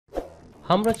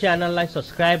हाम्रो च्यानललाई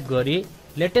सब्स्क्राइब गरी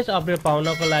लेटेस्ट अपडेट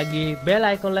पाउनको लागि बेल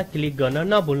आइकनलाई क्लिक गर्न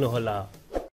नभुल्नुहोला।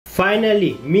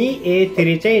 फाइनली मी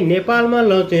A3 चाहिँ नेपालमा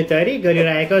लन्च हुने तयारी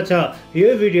गरिरहेको छ।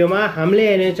 यो भिडियोमा हामीले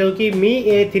हेर्नेछौँ कि मी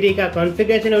A3 का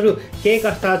कन्फिगरेसनहरू के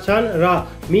कस्ता छन् र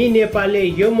मी नेपालले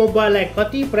यो मोबाइललाई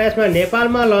कति प्राइसमा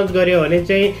नेपालमा लन्च गर्यो भने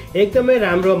चाहिँ एकदमै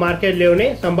राम्रो मार्केट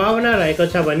ल्याउने सम्भावना रहेको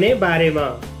छ भन्ने बारेमा।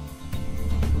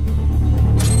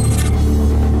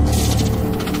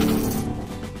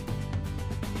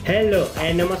 हेलो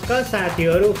एन्ड नमस्कार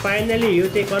साथीहरू, फाइनली यो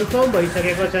चाहिँ कन्फर्म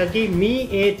भइसकेको छ कि मी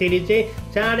A3 चाहिँ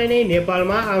चाँडै नै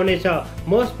नेपालमा आउनेछ।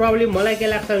 मोस्ट प्रब्लली मलाई के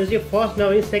लाग्छ भने चाहिँ फर्स्ट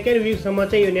नभए सेकेन्ड विकसम्म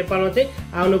चाहिँ यो नेपालमा चाहिँ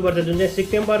आउनुपर्छ। जुन चाहिँ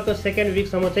सेप्टेम्बरको सेकेन्ड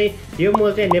विकसम्म चाहिँ यो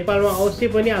मोबाइल चाहिँ नेपालमा अवश्य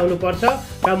पनि आउनुपर्छ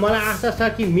र मलाई आशा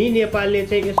छ कि मी नेपालले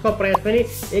चाहिँ यसको प्राइस पनि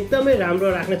एकदमै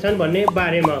राम्रो राख्नेछन् भन्ने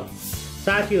बारेमा।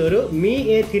 साथीहरू, मी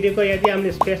A3 को यदि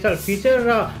हामीले स्पेशल फिचर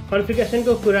र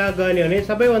कन्फिगरेसनको कुरा गर्ने भने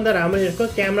सबैभन्दा राम्रो यसको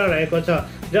क्यामेरा रहेको छ,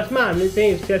 जसमा हामीले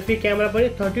चाहिँ सेल्फी क्यामेरा पनि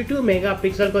 32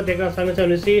 मेगापिक्सलको देख्न सक्नेछौँ।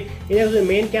 भनेपछि यिनीहरूको जो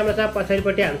मेन क्यामेरा छ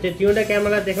पछाडिपट्टि हामी चाहिँ तिनवटा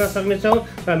क्यामेरालाई देख्न सक्नेछौँ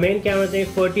र मेन क्यामेरा चाहिँ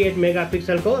 48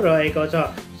 मेगापिक्सलको रहेको छ।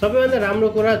 सबैभन्दा राम्रो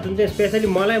कुरा जुन चाहिँ स्पेसली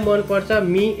मलाई मनपर्छ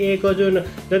मी A को जुन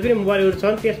जति पनि मोबाइलहरू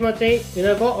छन् त्यसमा चाहिँ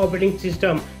यिनीहरूको अपरेटिङ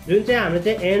सिस्टम जुन चाहिँ हामीले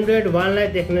चाहिँ एन्ड्रोइड 1 लाई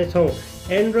देख्नेछौँ।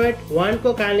 एन्ड्रोइड 1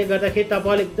 को कारणले गर्दाखेरि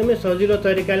तपाईँले एकदमै सजिलो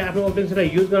तरिकाले आफ्नो अपरेटिङ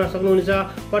सिस्टम युज गर्न सक्नुहुनेछ।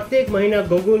 प्रत्येक महिना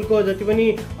गुगलको जति पनि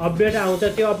अपडेट आउँछ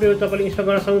त्यो अपडेट तपाईँले इन्स्टल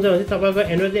गर्न सक्नुहुन्छ भने तपाईँको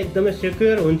एन्ड्रोइड चाहिँ एकदमै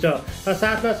सेक्योर हुन्छ र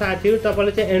साथमा साथीहरू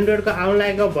तपाईँले चाहिँ एन्ड्रोइडको आउन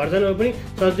लागेको भर्जनहरू पनि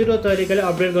सजिलो तरिकाले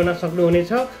अपडेट गर्न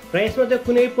सक्नुहुनेछ र यसमा चाहिँ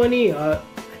कुनै पनि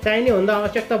चाहिने भन्दा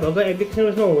आवश्यकता भएको एप्लिकेसन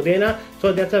उसमा हुँदैन।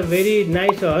 So that's a very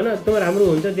nice होइन, एकदमै राम्रो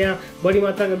हुन्छ। त्यहाँ बढी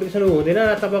मात्राको एप्लिकेसनहरू हुँदैन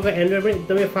र तपाईँको एन्ड्रोइड पनि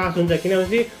एकदमै फास्ट हुन्छ,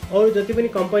 किनभने अरू जति पनि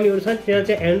कम्पनीहरू छन् त्यहाँ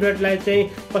चाहिँ एन्ड्रोइडलाई चाहिँ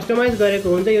कस्टमाइज गरेको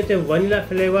हुन्छ। यो चाहिँ भनिला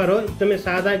फ्लेभर हो, एकदमै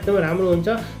सादा, एकदमै राम्रो हुन्छ।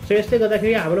 सो यसले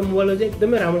गर्दाखेरि हाम्रो मोबाइलले चाहिँ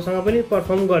एकदमै राम्रोसँग पनि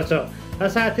पर्फर्म गर्छ। र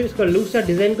साथै यसको लुक्स र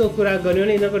डिजाइनको कुरा गर्ने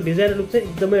भने यिनीहरूको डिजाइन लुक चाहिँ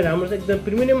एकदमै राम्रो छ, एकदम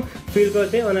प्रिमियम फिलको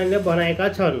चाहिँ अनलाइनले बनाएका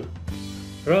छन्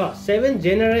र 7th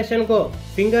जेनेरेसनको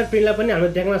फिङ्गरप्रिन्टलाई पनि हामीले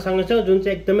देख्न सक्नेछौँ, जुन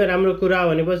चाहिँ एकदमै राम्रो कुरा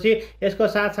भनेपछि यसको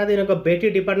साथसाथै यिनीहरूको ब्याट्री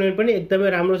डिपार्टमेन्ट पनि एकदमै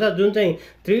राम्रो छ, जुन चाहिँ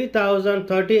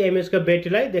 3030 mAh को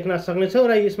ब्याट्रीलाई देख्न सक्नेछौँ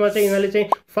र यसमा चाहिँ यिनीहरूले चाहिँ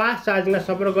फास्ट चार्जिङलाई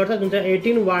सपोर्ट गर्छ, जुन चाहिँ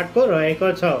 18 वाटको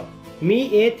रहेको छ। मी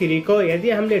A3 को यदि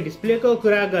हामीले डिस्प्लेको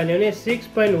कुरा गर्ने भने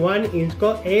 6.1 इन्चको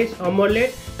AMOLED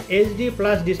HD+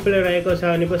 डिस्प्ले रहेको छ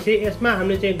भनेपछि यसमा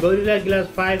हामीले चाहिँ गोरिल्ला ग्लास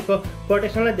 5 को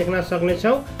प्रोटेक्सनलाई देख्न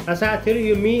सक्नेछौँ। र साथीहरू,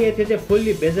 यो मी A3 चाहिँ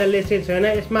फुल्ली बेजललेस चाहिँ छैन,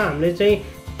 यसमा हामीले चाहिँ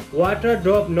वाटर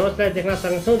ड्रप नोचलाई देख्न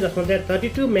सक्छौँ, जसमा चाहिँ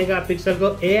 32 मेगापिक्सलको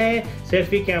AI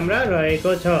सेल्फी क्यामेरा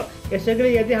रहेको छ। यसैगरी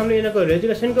यदि हामीले यिनीहरूको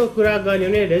रेजुलेसनको कुरा गर्ने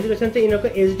भने रेजुलेसन चाहिँ यिनीहरूको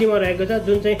HD मा रहेको छ,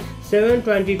 जुन चाहिँ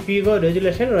 720p को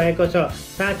रेजुलेसन रहेको छ।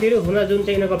 साथीहरू, हुन जुन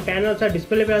चाहिँ यिनीहरूको प्यानल छ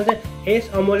डिस्प्ले प्यानल चाहिँ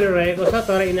AMOLED रहेको छ,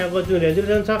 तर यिनीहरूको जुन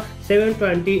रेजुलेसन छ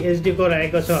 720 HD को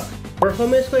रहेको छ।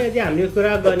 पर्फर्मेन्सको यदि हामीले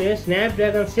कुरा गर्ने भने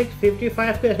स्न्यापड्रागन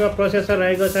 655 को यसमा प्रोसेसर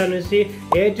रहेको छ भनेपछि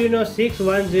Adreno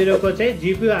 610 को चाहिँ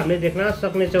GPU हामीले देख्न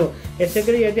सक्नेछौँ।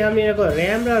 यसैगरी यदि हामीले यिनीहरूको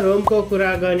ऱ्याम र रोमको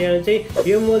कुरा गर्ने भने चाहिँ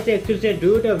यो मोबाइल चाहिँ एक्चुअली चाहिँ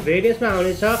दुईवटा भेरिएन्ट्समा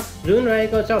आउनेछ, जुन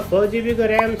रहेको छ 4GB को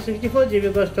ऱ्याम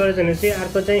 64GB को स्टोरेज भनेपछि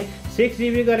अर्को चाहिँ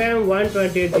 6GB को ऱ्याम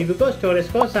 128GB को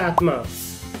स्टोरेजको साथमा।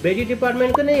 ब्याट्री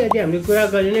डिपार्टमेन्टको नै यदि हामीले कुरा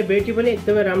गर्ने भने ब्याट्री पनि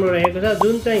एकदमै राम्रो रहेको छ,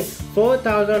 जुन चाहिँ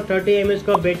 4030 mAh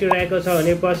को ब्याट्री रहेको छ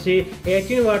भनेपछि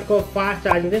 18 वाटको फास्ट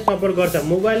चार्जिङ चाहिँ सपोर्ट गर्छ।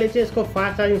 मोबाइलले चाहिँ यसको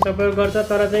फास्ट चार्जिङ सपोर्ट गर्छ,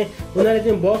 तर चाहिँ उनीहरूले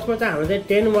चाहिँ बक्समा चाहिँ हाम्रो चाहिँ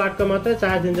 10 वाटको मात्रै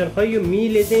चार्ज दिन्छन्। खै यो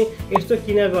मीले चाहिँ यस्तो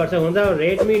किन गर्छ भन्दा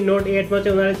रेडमी नोट 8 मा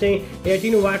चाहिँ उनीहरूले चाहिँ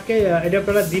 18 वाटकै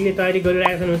एडाप्टरलाई दिने तयारी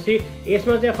गरिरहेको छन् भनेपछि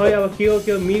यसमा चाहिँ खै अब के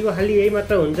हो मीको खालि यही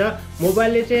मात्र हुन्छ।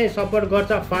 मोबाइलले चाहिँ सपोर्ट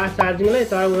गर्छ फास्ट चार्जिङलाई,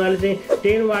 तर उनीहरूले चाहिँ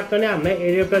 10 वाटको नै हामीलाई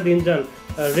एडाप्टर दिन्छन्।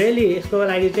 रियली यसको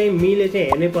लागि चाहिँ मीले चाहिँ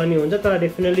हेर्नै पर्ने हुन्छ, तर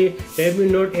डेफिनेटली रेडमी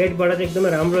नोट 8 बाट चाहिँ एकदमै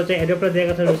राम्रो चाहिँ एडाप्टर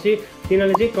दिएका छन् भनेपछि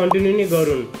तिनीहरूले चाहिँ कन्टिन्यू नै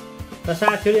गरून्। र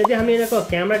साथीहरू, यदि हामीले यिनीहरूको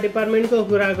क्यामेरा डिपार्टमेन्टको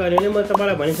कुरा गर्ने भने मैले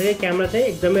तपाईँलाई भनिसकेँ क्यामेरा चाहिँ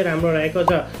एकदमै राम्रो रहेको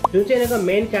छ। जुन चाहिँ यिनीहरूको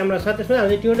मेन क्यामेरा छ त्यसमा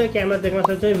हामीले तिनवटा क्यामेरा देख्न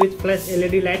सक्छौँ विथ फ्ल्यास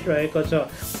LED लाइट रहेको छ।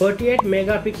 48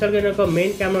 मेगापिक्सलको यिनीहरूको मेन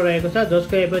क्यामेरा रहेको छ,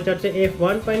 जसको एपर्चर चाहिँ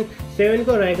f1.7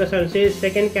 को रहेको छ भने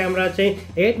सेकेन्ड क्यामेरा चाहिँ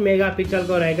 8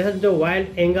 मेगापिक्सलको रहेको छ, जो वाइल्ड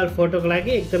एङ्गल फोटोको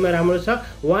लागि एकदमै राम्रो छ।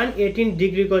 118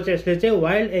 डिग्रीको चाहिँ यसले चाहिँ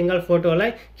वाइल्ड एङ्गल फोटोलाई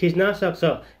खिच्न सक्छ।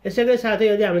 यसैगरी साथै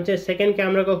यदि हामीले चाहिँ सेकेन्ड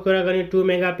क्यामेराको कुरा गर्ने 2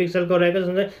 मेगापिक्सलको रहेको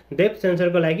छ, डेप्थ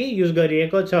सेन्सरको लागि युज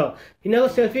गरिएको छ।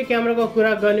 यिनीहरूको सेल्फी क्यामेराको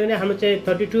कुरा गर्ने भने हामीले चाहिँ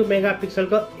 32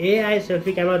 मेगापिक्सलको AI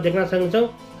सेल्फी क्यामेरा देख्न सक्छौँ।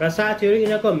 र साथीहरू,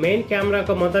 यिनीहरूको मेन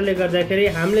क्यामेराको मतले गर्दाखेरि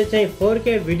हामीले चाहिँ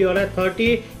 4K भिडियोलाई 30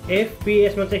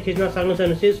 FPS मा चाहिँ खिच्न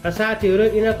सक्नुहुन्छ। साथीहरु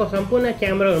यिनीहरुको सम्पूर्ण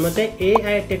क्यामेराहरुमा चाहिँ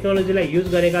AI टेक्नोलोजीलाई युज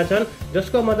गरेका छन्,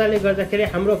 जसको मद्दतले गर्दाखेरि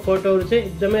हाम्रो फोटोहरु चाहिँ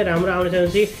एकदमै राम्रो आउँछ।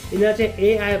 यिनीहरु चाहिँ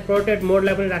AI पोर्ट्रेट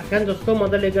मोडलाई पनि राख्छन्, जसको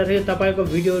मद्दतले गर्दाखेरि तपाईको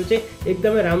भिडियोहरु चाहिँ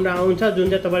एकदमै राम्रो आउँछ, जुन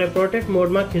चाहिँ तपाईले पोर्ट्रेट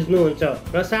मोडमा खिच्नुहुन्छ।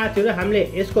 र साथीहरु हामीले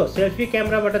यसको सेल्फी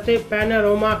क्यामेराबाट चाहिँ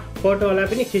प्यानोरामा फोटोलाई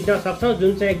पनि खिच्न सक्छौं,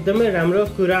 जुन चाहिँ एकदमै राम्रो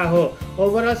कुरा हो।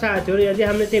 ओभरअल साथीहरु यदि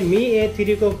हामीले चाहिँ Mi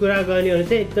A3 को कुरा गर्ने हो भने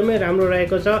चाहिँ एकदमै राम्रो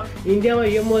रहेको छ। इन्डियामा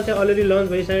यो मोबाइल चाहिँ अलरेडी लन्च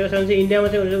भइसकेको छ। इन्डियामा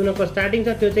चाहिँ उनीहरुको स्टार्टिङ छ,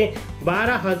 त्यो चाहिँ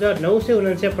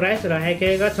 12,999 प्राइस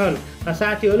राखेका छन्।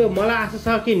 साथीहरु मलाई आशा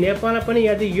छ कि नेपालमा पनि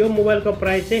यदि यो मोबाइलको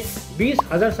प्राइस चाहिँ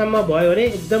 20,000 सम्म भयो भने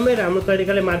एकदमै राम्रो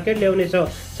तरिकाले मार्केट ल्याउने छ।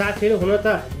 साथीहरु हुन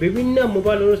त विभिन्न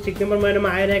मोबाइलहरु सेप्टेम्बर महिनामा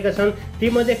आइरहेका छन्,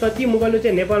 तीमध्ये कति मोबाइलहरु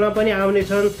चाहिँ नेपालमा पनि आउने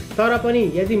छन्। तर पनि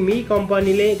यदि मी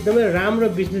कम्पनीले एकदमै राम्रो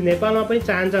बिजनेस नेपालमा पनि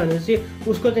चाहन्छ भनेपछि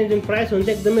उसको चाहिँ जुन प्राइस हुन्छ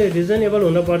एकदमै रिजनेबल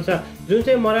हुनुपर्छ, जुन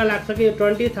चाहिँ मलाई लाग्छ कि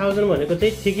 20,000 भनेको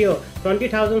चाहिँ ठिकै हो।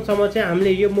 20,000 सम्म चाहिँ हामीले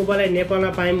यो मोबाइललाई नेपालमा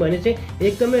पायौं भने चाहिँ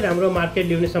एकदमै राम्रो मार्केट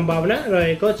ल्याउने सम्भावना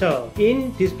रहेको छ। इन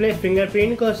डिस्प्ले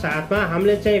फिंगरप्रिन्टको साथमा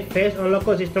हामीले चाहिँ फेस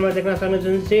अनलकको सिस्टममा देख्न सक्नुहुन्छ,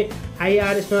 जुन चाहिँ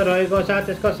IRS मा रहेको छ।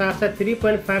 त्यसको साथसाथ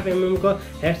 3.5 mm को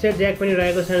हेडसेट ज्याक पनि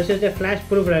रहेको छ। यो चाहिँ फ्ल्यास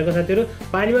प्रुफ रहेको छ। साथीहरु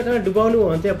पानीमा तपाईले डुबाउनु हो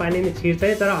भने चाहिँ पानी नि छिर्छ,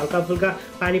 तर हल्का फुल्का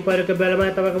पानी परेको बेलामा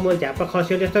तपाईको मोबाइल झ्याप्प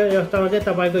खस्यो त्यस्तो अवस्थामा चाहिँ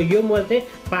तपाईको यो मोबाइल चाहिँ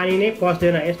पानी नै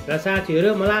पस्दैन। र साथीहरु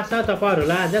मलाई आशा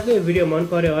तपाईहरुलाई आजको यो भिडियो मन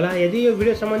पर्यो होला। यदि यो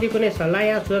भिडियो सम्बन्धी कुनै सल्लाह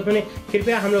या सुझाव भने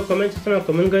कृपया हाम्रो कमेन्ट सेक्सनमा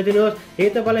कमेन्ट गरिदिनुहोस्। यदि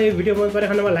तपाईलाई यो भिडियो मन परेको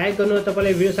खण्डमा लाइक गर्नुहोस्।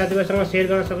 तपाईले भिडियो साथीभाइसँग शेयर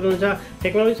गर्न सक्नुहुन्छ।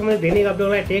 टेक्नोलोजी सम्बन्धी धेरै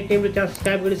अपडेटलाई टेक्निकल च्यानल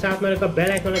सब्स्क्राइब गरी साथमा रहेको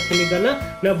बेल आइकनलाई क्लिक गर्न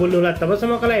नभुल्नुहोला।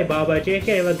 तबसम्मको लागि bye bye, take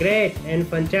care, have a great and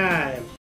fun time.